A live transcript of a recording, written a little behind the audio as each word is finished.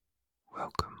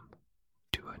welcome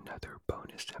to another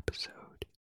bonus episode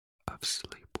of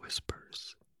Sleep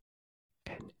Whispers,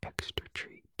 an extra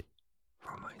treat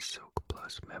for my Silk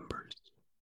Plus members.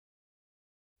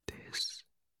 This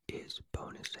is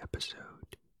bonus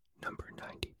episode number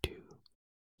 92,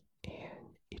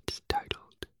 and it's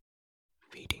titled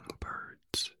Feeding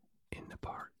Birds in the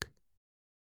Park.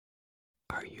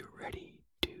 Are you ready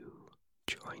to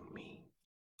join me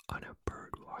on a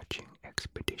bird watching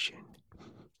expedition?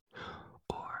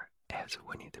 Or, as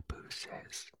Winnie the Pooh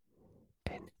says,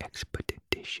 an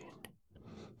expedition.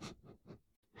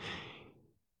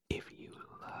 If you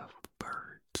love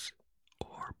birds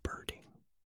or birding,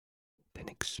 then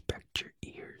expect your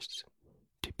ears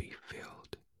to be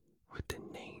filled with the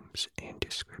names and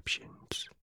descriptions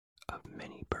of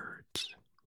many birds.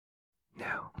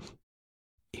 Now,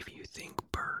 if you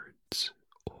think birds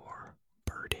or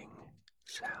birding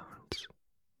sounds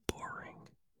boring,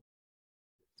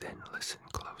 then listen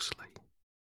closely.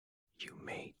 You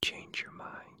may change your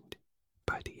mind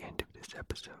by the end of this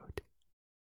episode.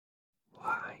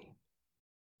 Why?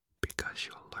 Because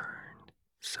you'll learn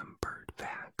some bird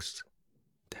facts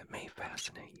that may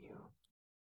fascinate you.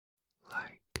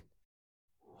 Like,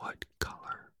 what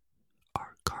color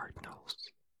are cardinals?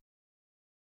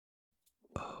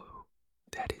 Oh,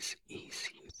 that is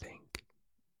easy, you think.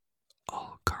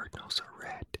 All cardinals are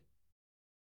red.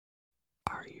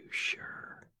 Are you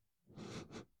sure?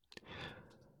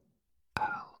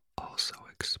 I'll also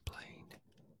explain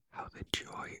how the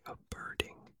joy of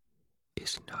birding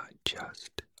is not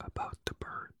just about the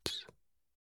birds.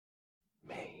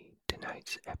 May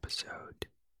tonight's episode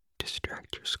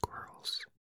distract your squirrels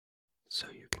so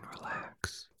you can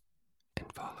relax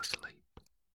and fall asleep.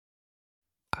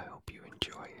 I hope you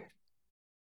enjoy it.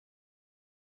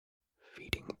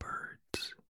 Feeding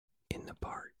birds in the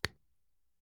park.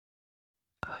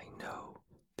 I know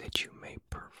that you may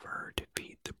prefer to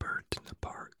feed the birds in the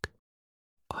park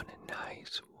on a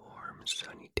nice, warm,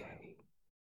 sunny day.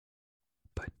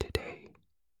 But today,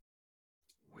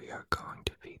 we are going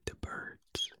to feed the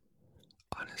birds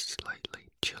on a slightly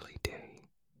chilly day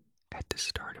at the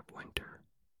start of winter.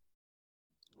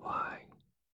 Why?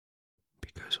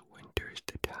 Because winter is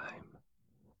the time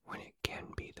when it can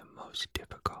be the most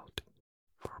difficult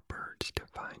for birds to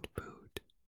find food.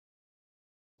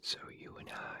 So you and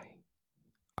I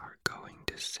are going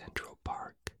to Central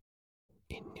Park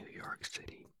in New York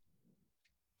City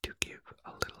to give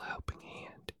a little helping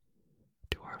hand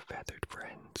to our feathered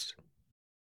friends.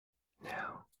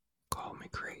 Now, call me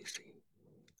crazy,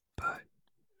 but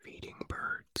feeding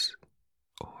birds,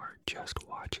 or just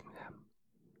watching them,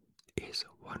 is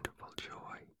a wonderful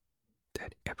joy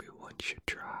that everyone should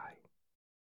try.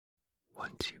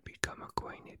 Once you become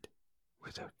acquainted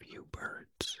with a few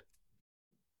birds,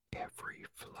 every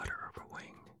flutter of a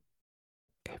wing,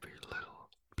 every little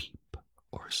peep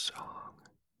or song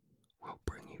will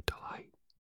bring you delight.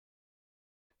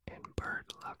 And bird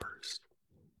lovers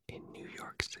in New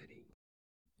York City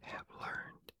have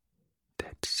learned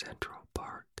that Central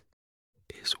Park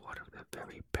is one of the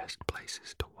very best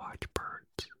places to watch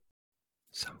birds,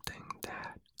 something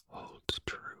that holds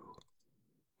true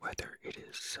whether it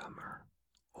is summer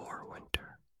or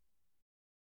winter.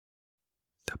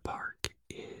 The park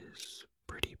is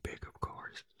pretty big, of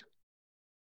course.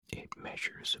 It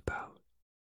measures about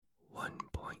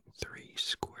 1.3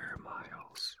 square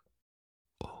miles,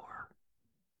 or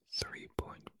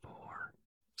 3.4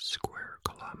 square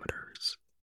kilometers.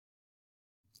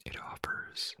 It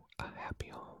offers a happy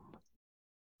home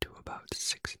to about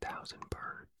 6,000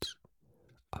 birds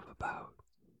of about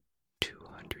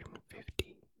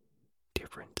 250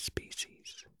 different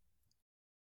species.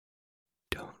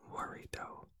 Don't worry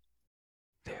though,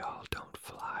 they all don't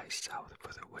fly south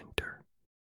for the winter.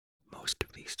 Most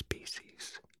of these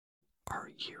species are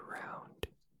year-round.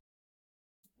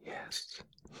 Yes,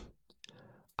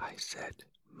 I said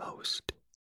most,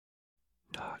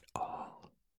 not all.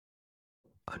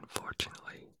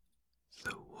 Unfortunately,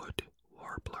 the wood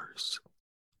warblers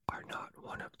are not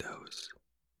one of those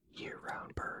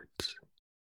year-round birds.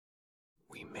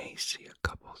 We may see a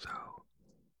couple, though,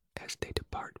 as they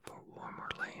depart for warmer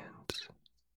lands.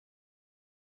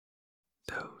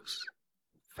 Those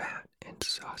fat and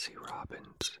saucy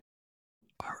robins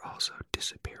are also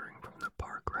disappearing from the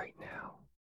park right now.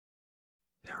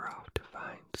 They're off to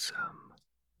find some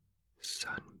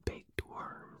sun-baked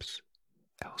worms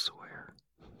elsewhere.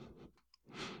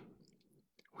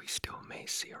 We still may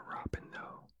see a robin,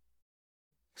 though.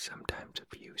 Sometimes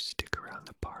a few stick around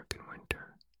the park in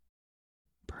winter.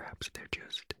 Perhaps they're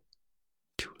just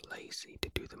too lazy to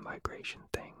do the migration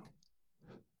thing.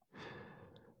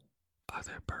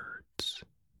 Other birds,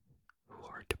 who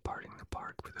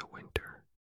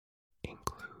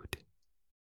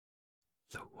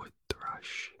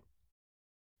thrush,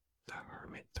 the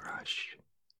hermit thrush,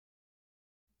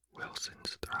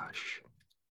 Wilson's thrush,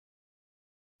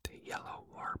 the yellow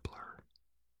warbler,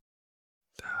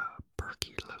 the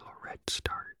perky little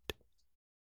redstart,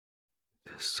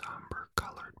 the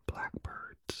somber-colored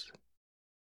blackbirds,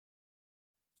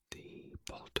 the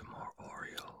Baltimore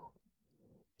oriole,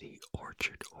 the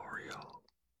orchard oriole,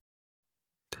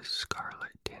 the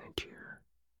scarlet tanager,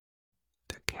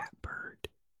 the catbird,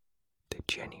 the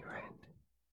jenny wren,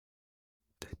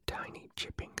 the tiny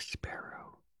chipping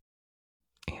sparrow,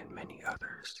 and many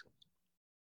others.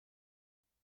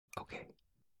 Okay,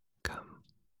 come,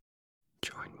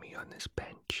 join me on this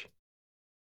bench.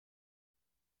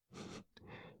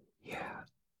 Yeah,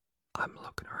 I'm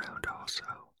looking around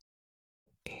also,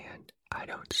 and I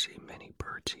don't see many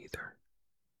birds either.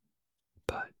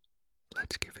 But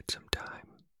let's give it some time.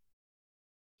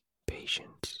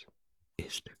 Patience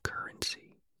is the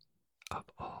currency of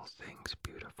all things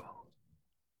beautiful.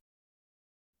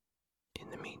 In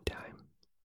the meantime,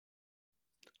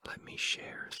 let me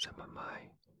share some of my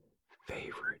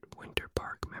favorite winter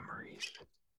park memories.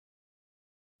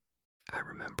 I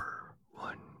remember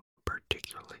one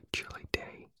particularly chilly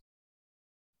day,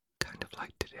 kind of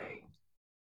like today.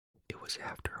 It was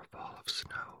after a fall of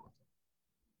snow.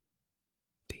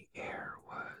 The air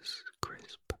was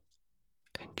crisp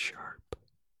and sharp.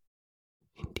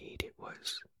 Indeed, it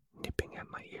was nipping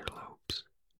at my earlobes.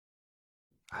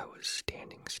 I was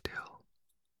standing still,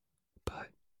 but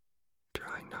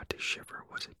trying not to shiver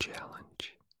was a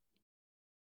challenge.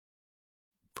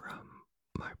 From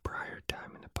my prior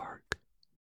time in the park,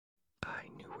 I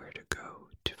knew where to go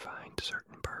to find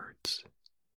certain birds.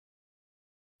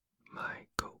 My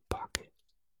coat pocket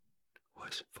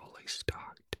was fully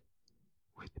stocked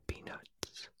with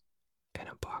peanuts and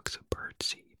a box of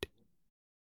birdseed.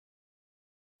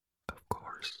 Of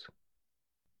course,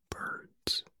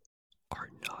 birds are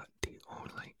not the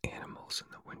only animals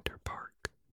in the winter park.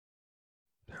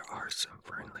 There are some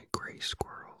friendly gray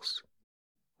squirrels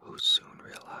who soon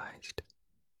realized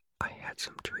I had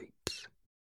some treats.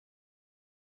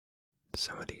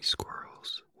 Some of these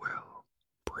squirrels will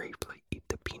bravely eat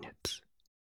the peanuts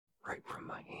right from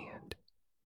my hand,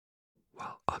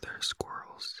 while other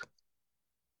squirrels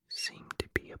seem to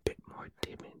be a bit more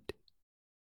timid.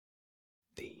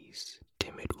 These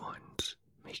timid ones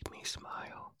make me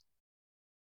smile.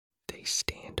 They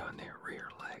stand on their rear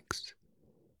legs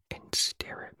and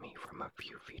stare at me from a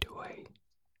few feet away.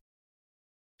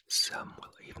 Some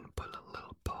will even put a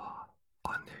little paw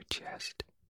on their chest,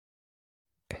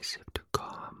 as if to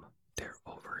calm their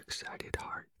overexcited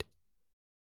heart.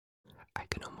 I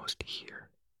can almost hear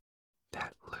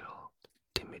that little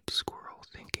timid squirrel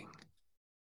thinking,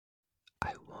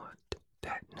 I want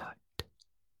that nut.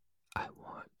 I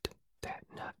want that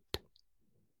nut.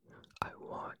 I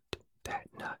want that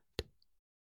nut.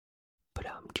 But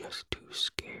I'm just too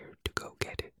scared to go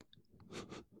get it.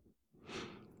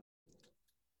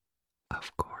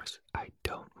 Of course, I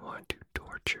don't want to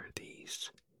torture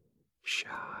these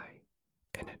shy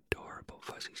and adorable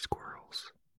fuzzy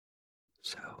squirrels.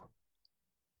 So,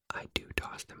 I do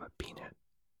toss them a peanut.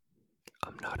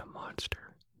 I'm not a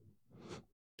monster.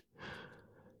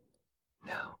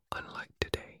 Now, unlike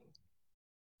today,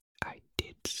 I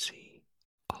did see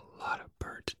a lot of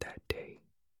birds that day.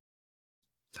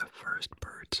 The first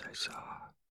birds I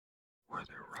saw were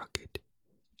the rugged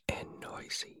and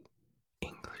noisy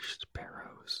English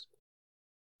sparrows,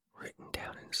 written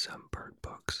down in some bird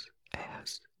books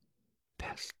as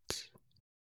pests.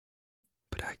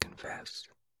 But I confess,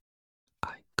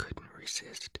 I couldn't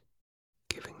resist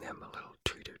giving them a little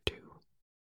treat or two.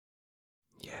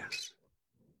 Yes,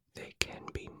 they can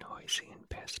be noisy and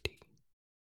pesty,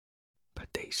 but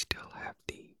they still have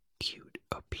the cute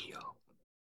appeal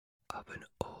of an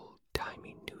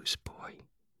old-timey newsboy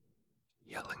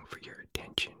yelling for your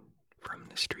attention from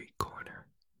the street corner.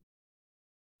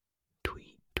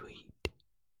 Tweet, tweet,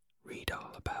 read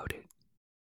all about it.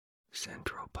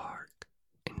 Central Park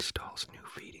installs new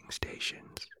feeding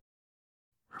stations,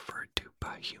 referred to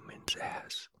by humans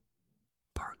as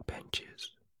park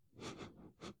benches.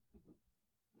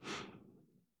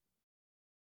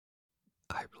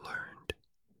 I've learned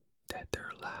that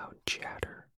their loud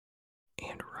chatter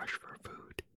and rush for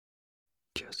food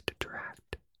just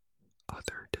attract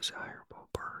other desirable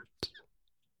birds.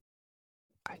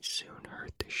 I soon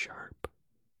heard the sharp,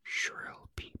 shrill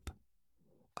peep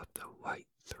of the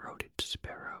white-throated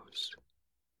sparrows.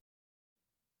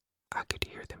 I could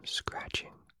hear them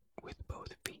scratching with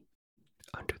both feet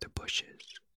under the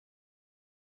bushes.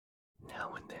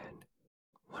 Now and then,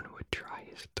 one would try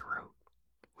his throat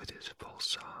with his full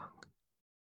song.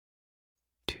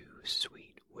 Too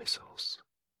sweet whistles,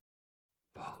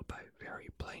 followed by very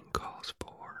plain calls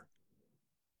for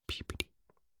peepity,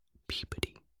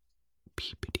 peepity,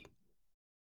 peepity.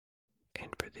 And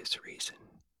for this reason,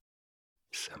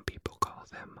 some people call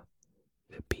them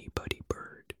the Peabody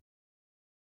bird.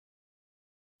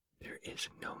 There is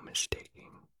no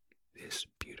mistaking this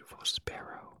beautiful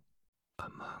sparrow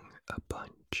among a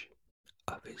bunch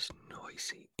of his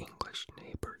noisy English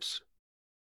neighbors.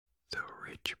 The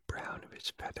rich brown of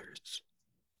his feathers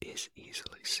is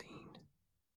easily seen.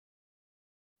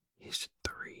 His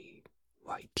 3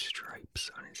 white stripes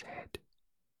on his head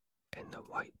and the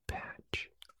white patch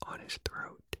on his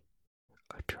throat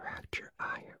attract your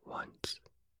eye at once.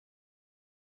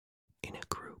 In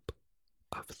a group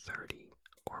of 30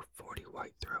 or 40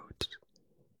 white throats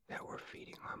that were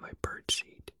feeding on my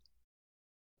birdseed,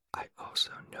 I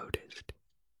also noticed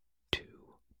 2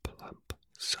 plump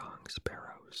song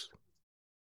sparrows.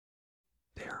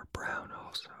 They are brown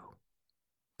also,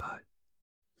 but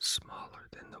smaller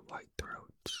than the white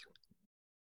throats.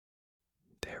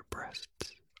 Their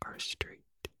breasts are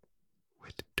streaked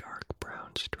with dark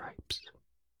brown stripes,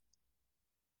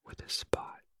 with a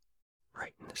spot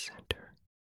right in the center.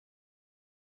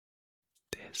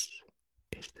 This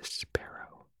is the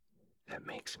sparrow that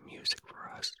makes music for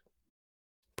us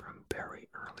from very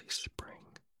early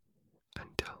spring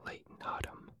until late in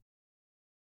autumn.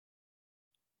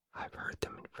 I've heard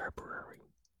them in February,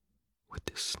 with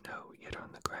the snow yet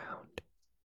on the ground.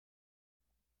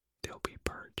 They'll be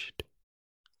perched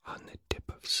on the tip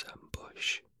of some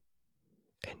bush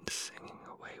and singing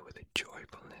away with a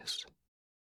joyfulness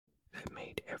that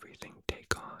made everything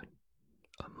take on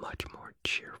a much more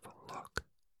cheerful look.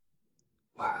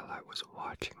 While I was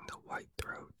watching the white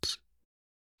throats,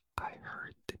 I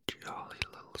heard the jolly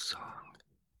little song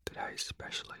that I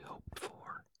especially hoped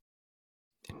for,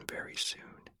 and very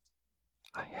soon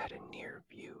I had a near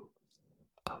view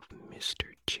of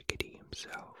Mr. Chickadee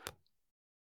himself.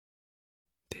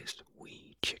 This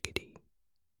wee chickadee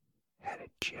had a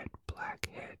jet black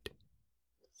head,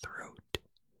 throat,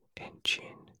 and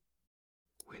chin,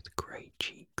 with gray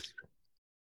cheeks.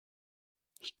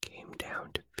 He came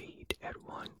down to feed at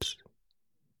once,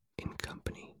 in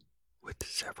company with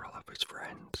several of his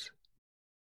friends.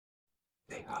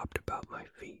 They hopped about my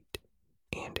feet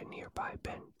and a nearby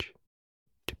bench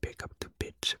to pick up the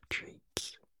bits of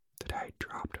treats that I had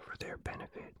dropped for their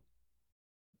benefit.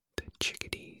 The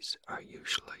chickadees are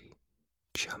usually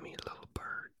chummy little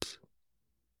birds,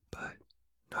 but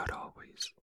not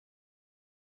always.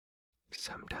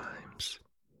 Sometimes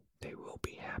they will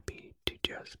be happy to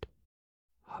just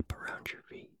hop around your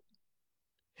feet,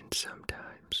 and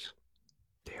sometimes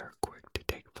they are quick to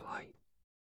take flight.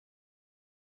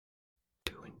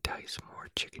 To entice more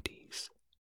chickadees,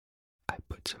 I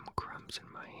put some crumbs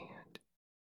in my hand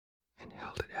and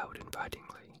held it out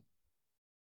invitingly.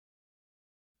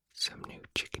 Some new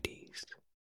chickadees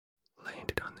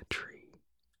landed on the tree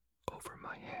over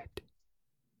my head,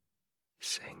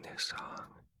 sang their song,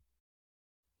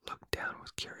 looked down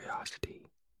with curiosity,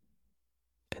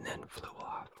 and then flew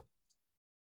off.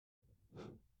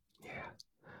 Yeah,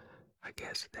 I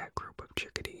guess that group of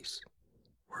chickadees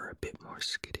were a bit more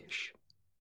skittish.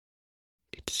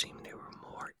 It seemed they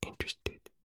were more interested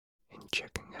in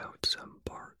checking out some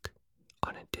bark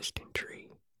on a distant tree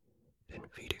than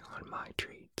feeding on my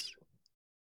treats.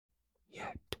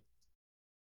 Yet,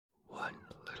 one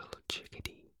little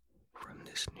chickadee from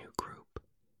this new group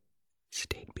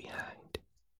stayed behind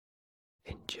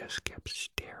and just kept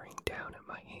staring down at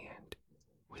my hand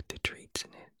with the treats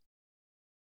in it.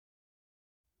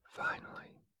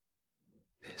 Finally,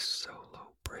 this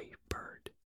solo brave bird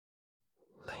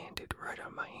landed right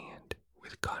on my hand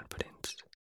with confidence,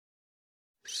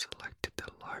 selected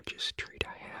the largest treat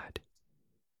I had,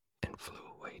 and flew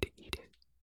away to eat it.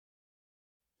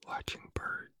 Watching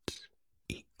birds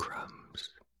eat crumbs,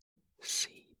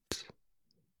 seeds,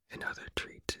 and other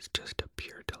treats is just a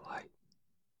pure delight.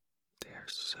 They are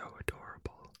so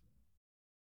adorable.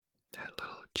 That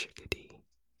little chickadee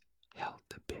held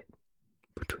the bit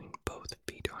between both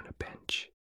feet on a bench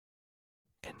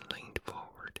and leaned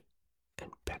forward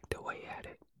and pecked away at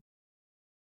it.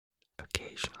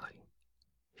 Occasionally,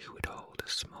 he would hold a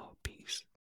small piece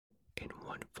in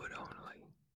one foot only.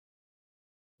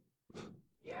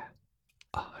 Yeah,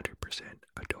 100%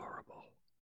 adorable.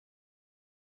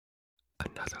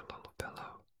 Another little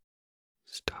fellow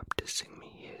stopped to sing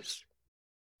me his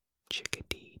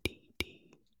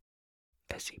chickadee-dee-dee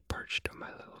as he perched on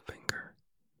my little finger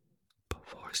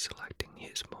before selecting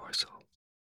his morsel.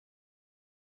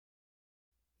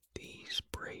 These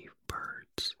brave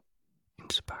birds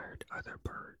inspired other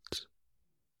birds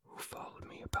who followed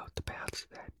me about the paths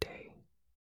that day.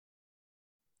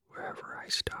 Wherever I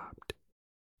stopped,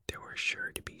 there were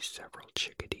sure to be several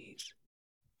chickadees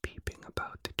peeping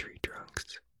about the tree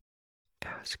trunks,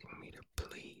 asking me to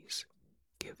please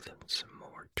give them some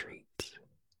more treats.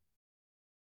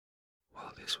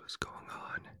 While this was going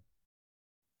on,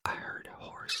 I heard a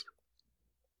hoarse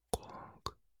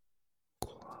clonk,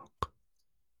 clonk,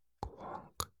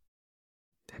 clonk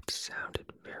that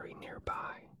sounded very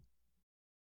nearby.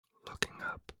 Looking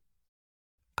up,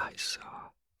 I saw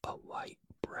a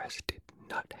white-breasted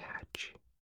nuthatch.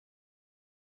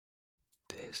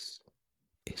 This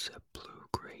is a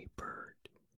blue-gray bird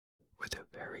with a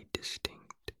very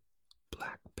distinct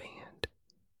black band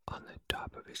on the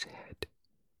top of his head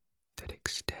that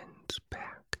extends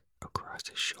back across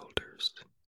his shoulders.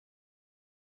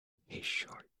 His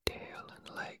short tail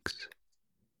and legs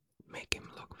make him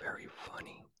look very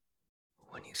funny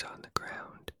when he's on the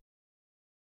ground.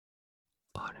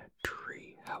 On a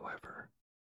tree, however,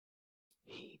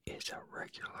 he is a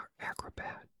regular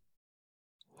acrobat,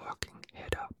 walking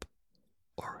head up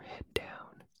or head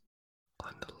down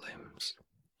on the limbs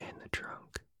and the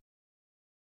trunk,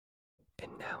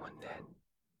 and now and then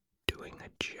doing a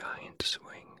giant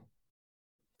swing,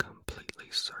 completely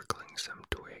circling some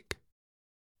twig,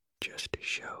 just to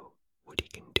show what he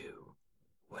can do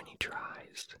when he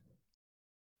tries.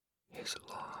 His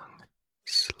long,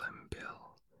 slim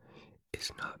bill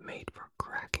is not made for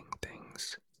cracking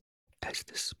things, as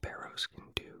the sparrows can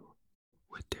do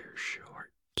with their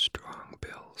short, strong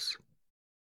bills.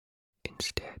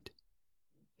 Instead,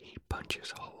 he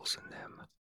punches holes in them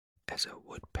as a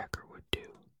woodpecker would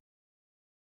do.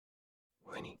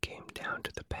 When he came down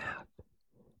to the path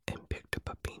and picked up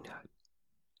a peanut,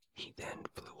 he then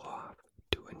flew off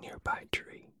to a nearby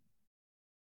tree.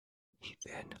 He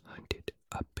then hunted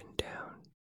up and down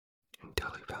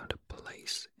until he found a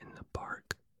place in the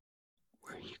bark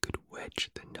where he could wedge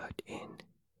the nut in.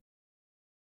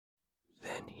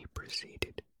 Then he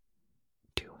proceeded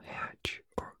to hatch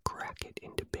or crack it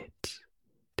into bits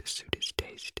to suit his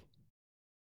taste.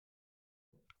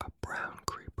 A brown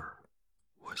creeper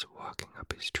was walking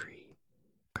up his tree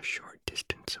a short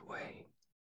distance away,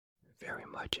 very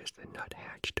much as the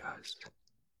nuthatch does.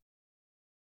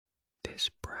 This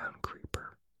brown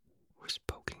creeper was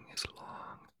poking his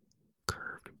long,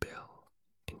 curved bill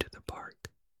into the bark,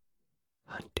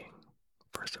 hunting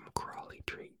for some crawly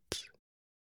treats.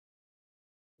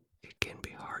 It can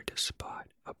be hard to spot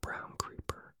a brown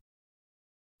creeper.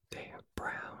 They have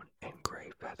brown and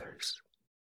gray feathers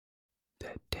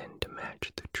that tend to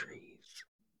match the trees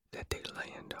that they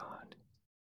land on.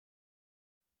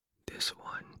 This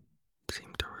one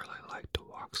seemed to really like to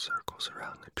walk circles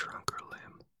around the trunk or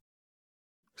limb,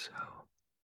 so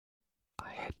I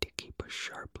had to keep a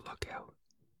sharp lookout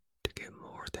to get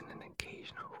more than an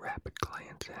occasional rapid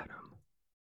glance at him.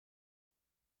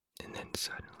 And then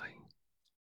suddenly,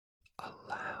 a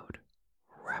loud,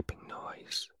 rapping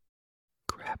noise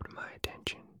grabbed my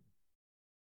attention.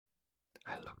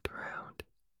 I looked around,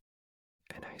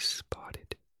 and I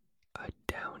spotted a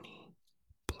downy,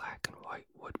 black and white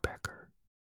woodpecker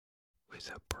with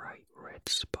a bright red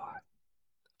spot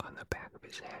on the back of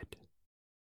his head.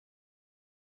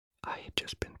 I had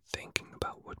just been thinking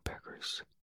about woodpeckers,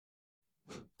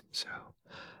 so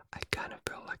I kind of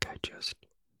felt like I just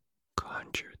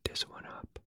conjured this one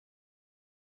up.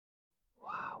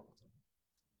 Wow,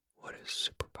 what a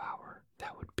superpower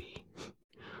that would be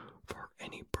for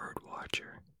any bird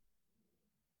watcher.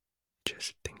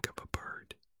 Just think of a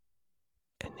bird,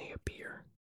 and they appear.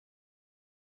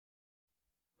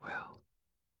 Well,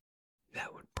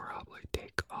 that would probably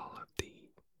take all of the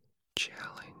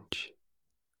challenge,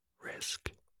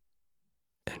 risk,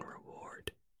 and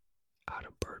reward out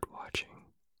of bird watching.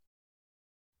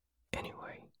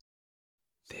 Anyway,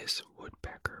 this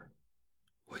woodpecker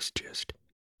was just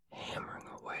hammering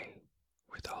away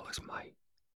with all his might.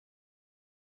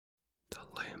 The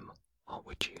limb on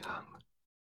which he hung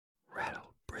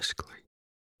rattled briskly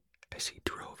as he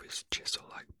drove his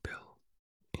chisel-like bill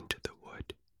into the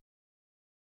wood.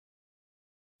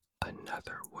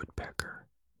 Another woodpecker,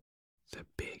 the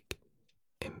big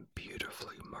and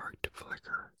beautifully marked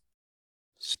flicker,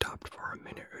 stopped for a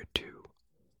minute or two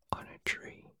on a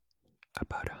tree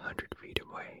about 100 feet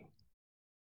away.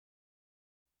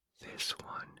 This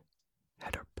one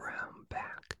had a brown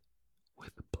back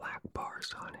with black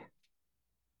bars on it,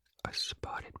 a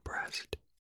spotted breast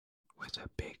with a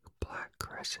big black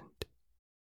crescent,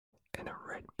 and a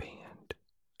red band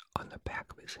on the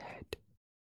back of his head.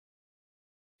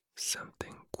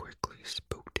 Something quickly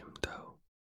spooked him, though,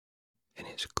 and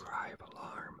his cry of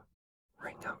alarm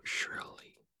rang out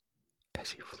shrilly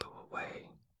as he flew away.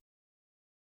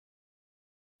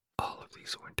 All of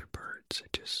these winter birds are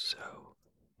just so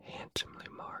handsomely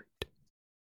marked,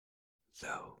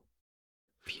 though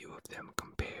few of them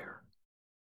compare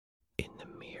in the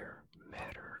mere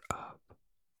matter of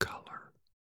color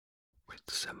with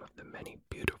some of the many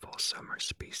beautiful summer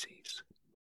species.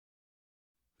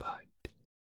 But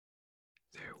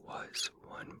there was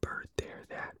one bird there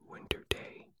that winter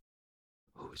day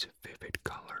whose vivid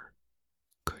color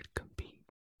could compete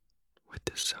with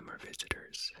the summer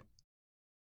visitors.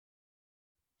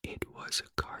 It was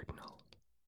a cardinal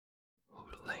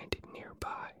who landed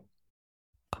nearby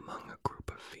among a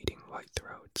group of feeding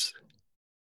whitethroats.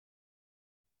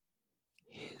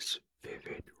 His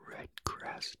vivid red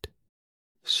crest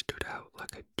stood out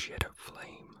like a jet of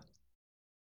flame.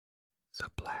 The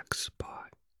black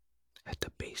spot at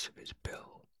the base of his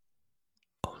bill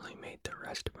only made the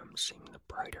rest of him seem the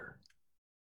brighter.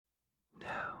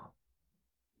 Now,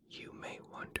 you may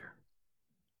wonder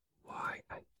why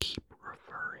I keep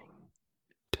referring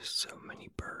to so many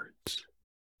birds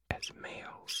as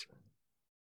males.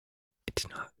 It's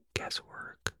not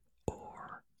guesswork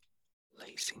or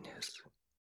laziness,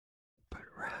 but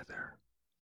rather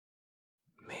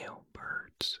male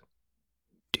birds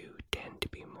do tend to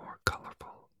be more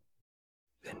colorful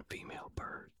than female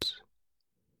birds.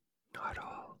 Not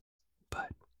all,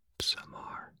 but some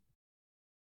are.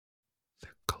 The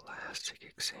classic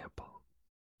example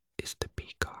is the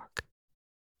peacock,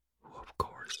 who of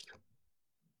course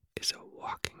is a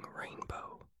walking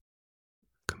rainbow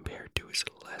compared to his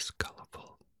less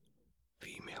colorful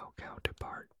female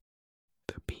counterpart,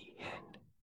 the peahen.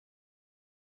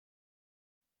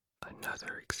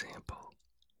 Another example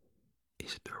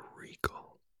is the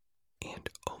regal and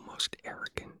almost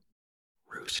arrogant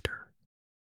rooster.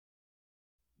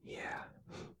 Yeah,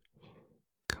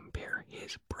 compare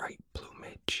his bright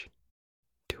plumage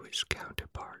to his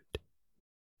counterpart,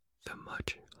 the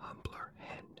much humbler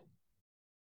hen.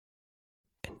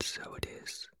 And so it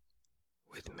is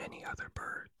with many other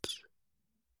birds,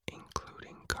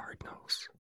 including cardinals.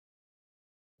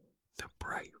 The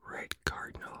bright red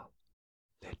cardinal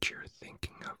that you're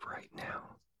thinking of right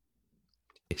now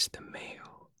is the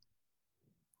male,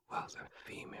 while the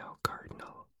female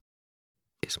cardinal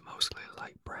is mostly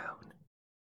light brown.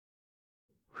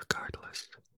 Regardless,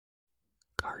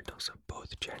 cardinals of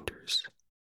both genders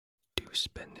do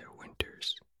spend their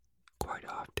winters quite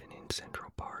often in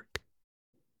Central Park,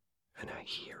 and I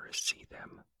hear or see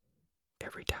them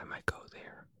every time I go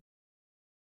there.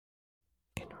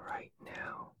 And right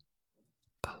now,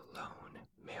 a lone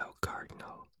male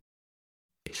cardinal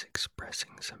is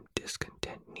expressing some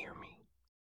discontent near me.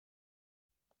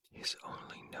 His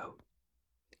only note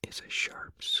is a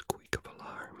sharp squeak of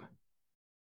alarm.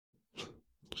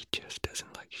 He just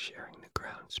doesn't like sharing the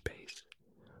ground space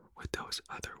with those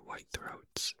other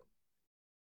whitethroats.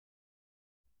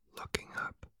 Looking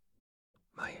up,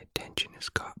 my attention is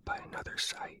caught by another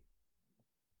sight.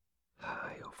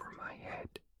 High over my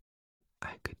head,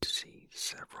 I could see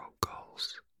several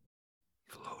gulls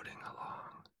floating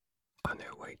along on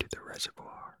their way to the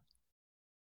reservoir.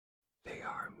 They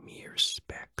are mere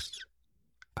specks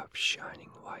of shining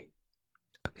white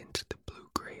against the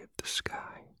blue-gray of the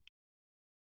sky.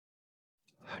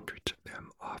 Hundreds of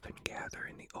them often gather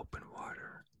in the open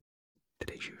water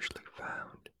that is usually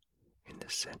found in the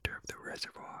center of the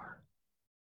reservoir.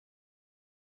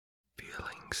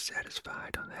 Feeling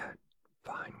satisfied on that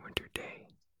fine winter day,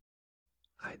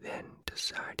 I then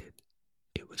decided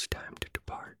it was time to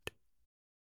depart.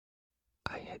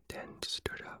 I had then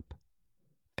stood up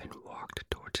and walked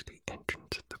towards the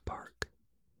entrance of the park,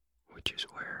 which is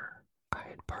where I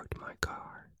had parked my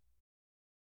car.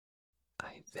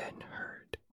 I then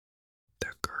heard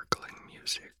the gurgling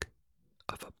music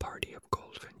of a party of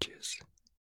goldfinches.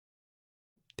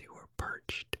 They were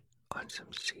perched on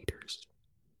some cedars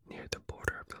near the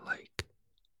border of the lake.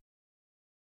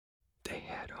 They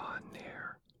had on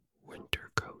their winter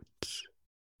coats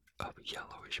of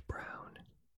yellowish brown,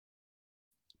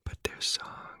 but their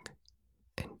song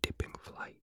and dipping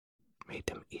flight made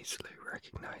them easily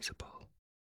recognizable.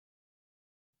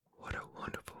 What a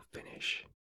wonderful finish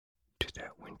to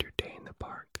that winter day in the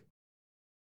park.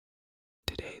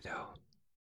 Today, though,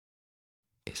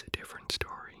 is a different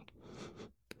story.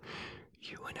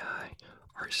 You and I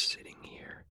are sitting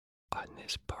here on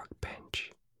this park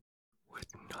bench with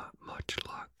not much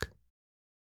luck.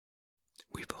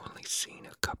 We've only seen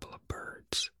a couple of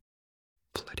birds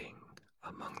flitting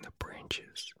among the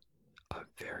branches of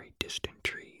very distant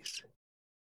trees.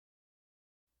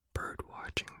 Bird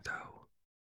watching, though,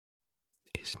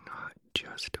 is not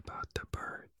just about the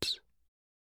birds.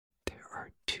 There are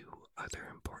two other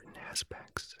important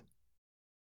aspects.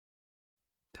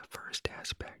 The first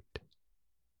aspect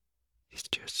is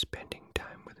just spending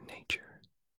time with nature.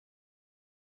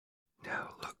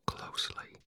 Now look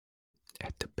closely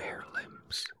at the bare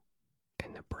limbs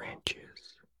and the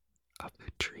branches of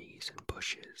the trees and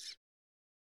bushes.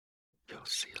 You'll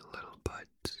see little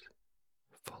buds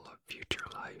full of future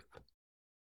life,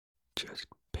 just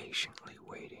patiently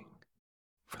waiting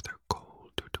for their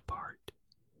cold to depart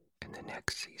and the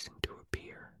next season to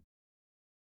appear.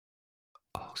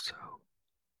 Also,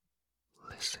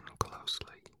 listen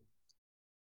closely.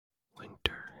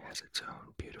 Winter has its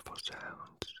own beautiful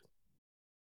sounds.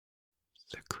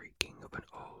 The creaking of an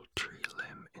old tree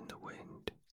limb in the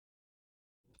wind,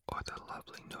 or the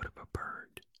lovely note of a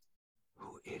bird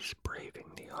who is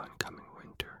braving the oncoming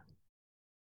winter.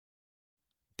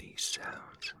 These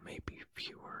sounds may be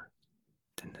fewer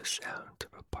than the sounds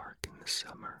of a park in the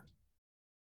summer,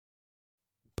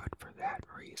 but for that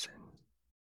reason,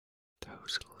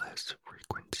 those less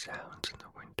frequent sounds in the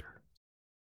winter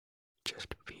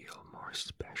just feel more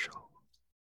special.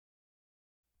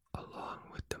 Along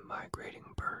with the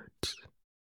migrating birds,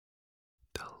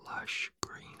 the lush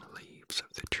green leaves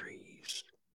of the trees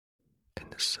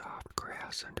and the soft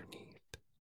grass underneath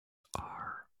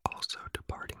are also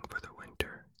departing for the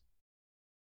winter.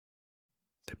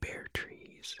 The bare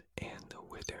trees and the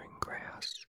withering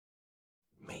grass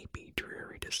may be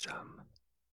dreary to some,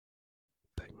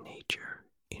 but nature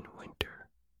in winter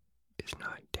is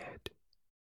not dead.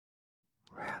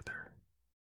 Rather,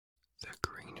 the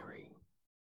greenery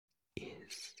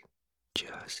is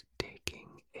just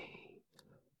taking a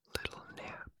little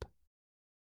nap,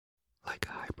 like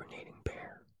a hibernating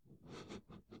bear.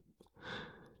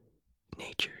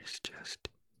 Nature's just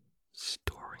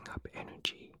storing up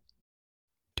energy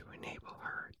to enable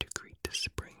her to greet the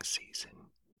spring season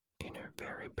in her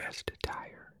very best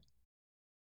attire.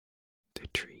 The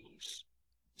trees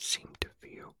seem to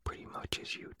feel pretty much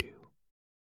as you do,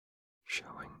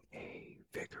 showing a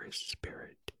vigorous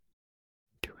spirit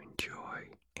to enjoy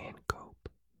and cope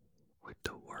with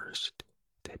the worst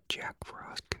that Jack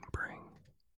Frost can bring.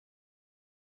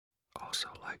 Also,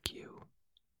 like you,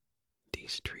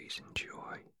 these trees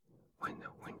enjoy when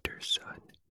the winter sun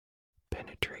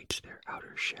penetrates their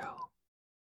outer shell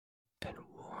and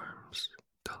warms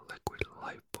the liquid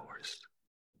life force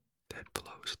that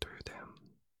flows through them.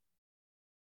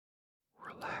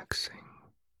 Relaxing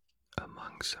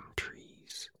among some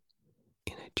trees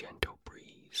in a gentle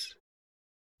breeze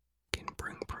can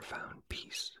bring profound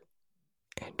peace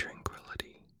and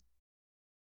tranquility.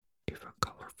 If a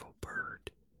colorful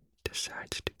bird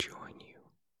decides to join you,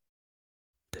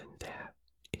 then that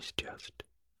is just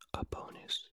a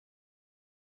bonus.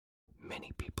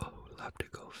 Many people who love to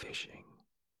go fishing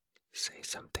say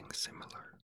something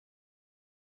similar.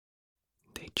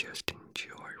 They just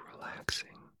enjoy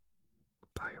relaxing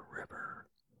by a river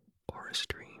or a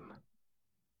stream,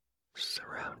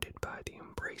 surrounded by the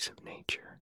embrace of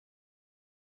nature.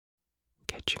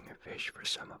 Catching a fish for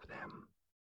some of them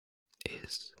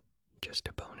is just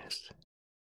a bonus.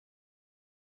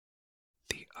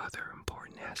 The other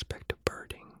important aspect of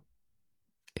birding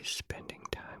is spending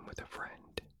time with a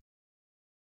friend.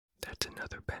 That's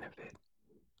another benefit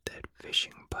that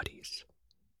fishing buddies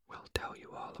will tell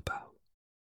you all about.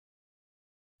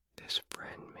 This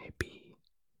friend may be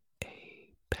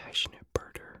a passionate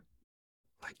birder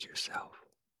like yourself,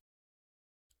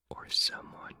 or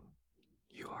someone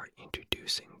you are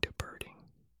introducing to birding.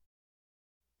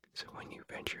 So when you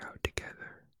venture out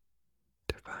together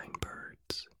to find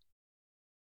birds,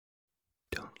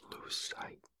 don't lose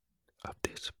sight of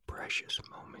this precious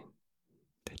moment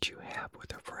that you have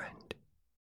with a friend.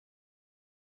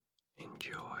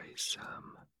 Enjoy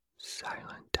some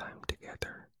silent time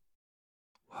together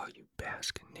while you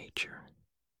bask in nature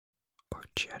or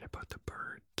chat about the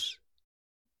birds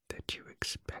that you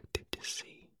expected to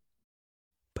see,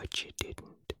 but you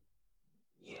didn't.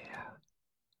 Yeah,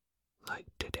 like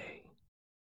today.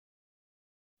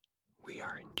 We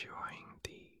are enjoying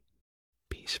the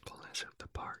peacefulness of the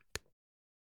park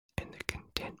and the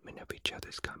contentment of each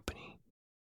other's company.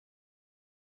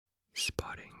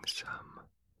 Spotting some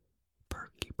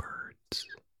perky birds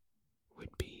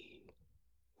would be,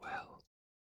 well,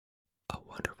 a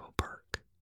wonderful perk.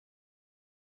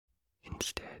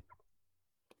 Instead,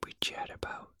 we chat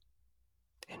about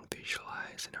and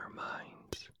visualize in our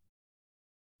minds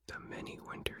the many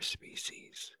winter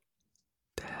species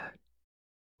that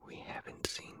we haven't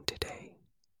seen today.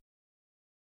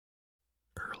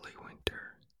 Early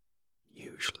winter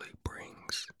usually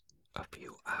brings a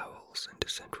few owls into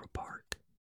Central Park,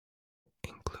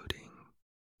 including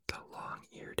the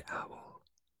long-eared owl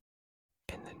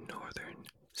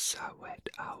saw-whet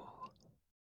owl.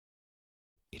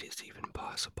 It is even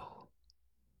possible,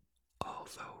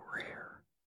 although rare,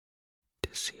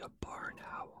 to see a barn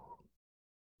owl,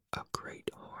 a great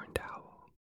horned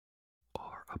owl,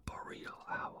 or a boreal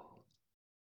owl.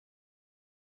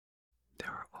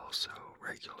 There are also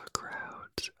regular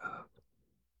crowds of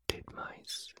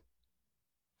titmice,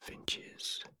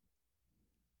 finches,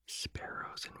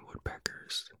 sparrows, and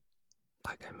woodpeckers,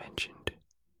 like I mentioned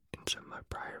in some of my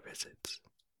prior visits.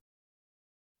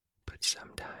 But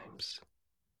sometimes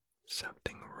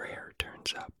something rare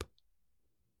turns up,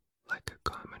 like a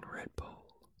common redpoll.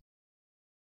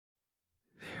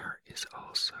 There is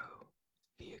also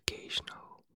the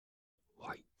occasional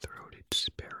white-throated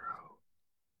sparrow,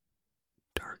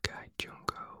 dark-eyed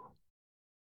junco,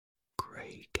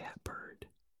 gray catbird,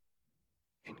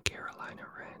 and Carolina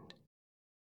wren.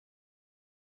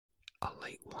 A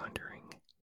late-wandering,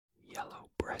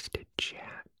 yellow-breasted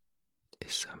chat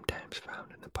is sometimes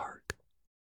found in the park,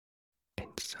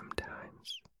 and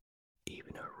sometimes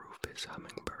even a rufous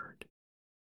hummingbird.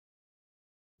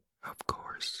 Of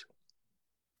course,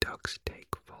 ducks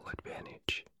take full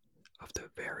advantage of the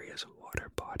various water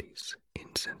bodies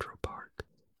in Central Park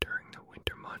during the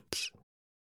winter months.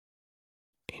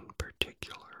 In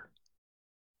particular,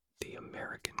 the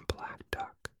American black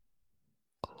duck,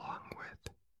 along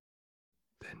with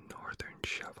the northern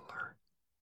shoveler,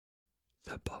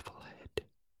 the bufflehead,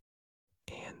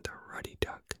 and the ruddy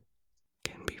duck,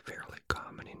 can be fairly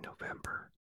common in November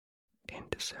and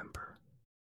December.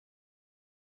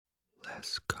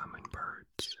 Less common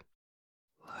birds,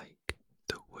 like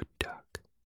the wood duck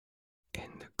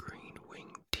and the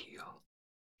green-winged teal,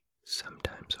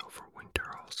 sometimes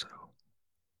overwinter also.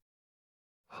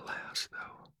 Alas,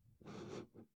 though,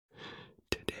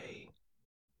 today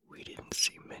we didn't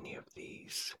see many of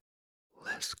these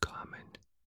less common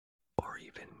or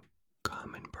even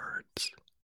common birds,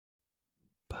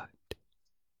 but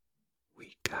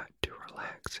we got to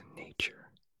relax in nature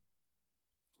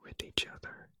with each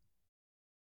other.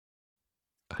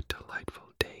 A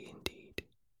delightful day indeed.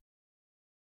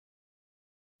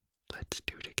 Let's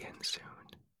do it again soon.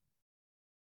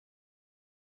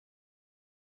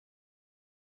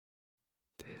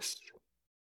 This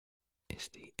is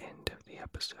the end of the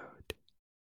episode.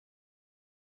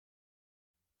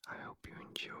 I hope you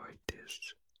enjoyed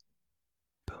this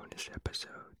bonus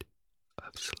episode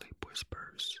of Sleep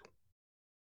Whispers.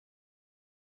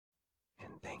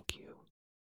 And thank you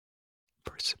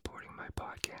for supporting my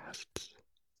podcasts.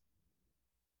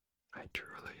 I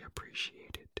truly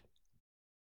appreciate it.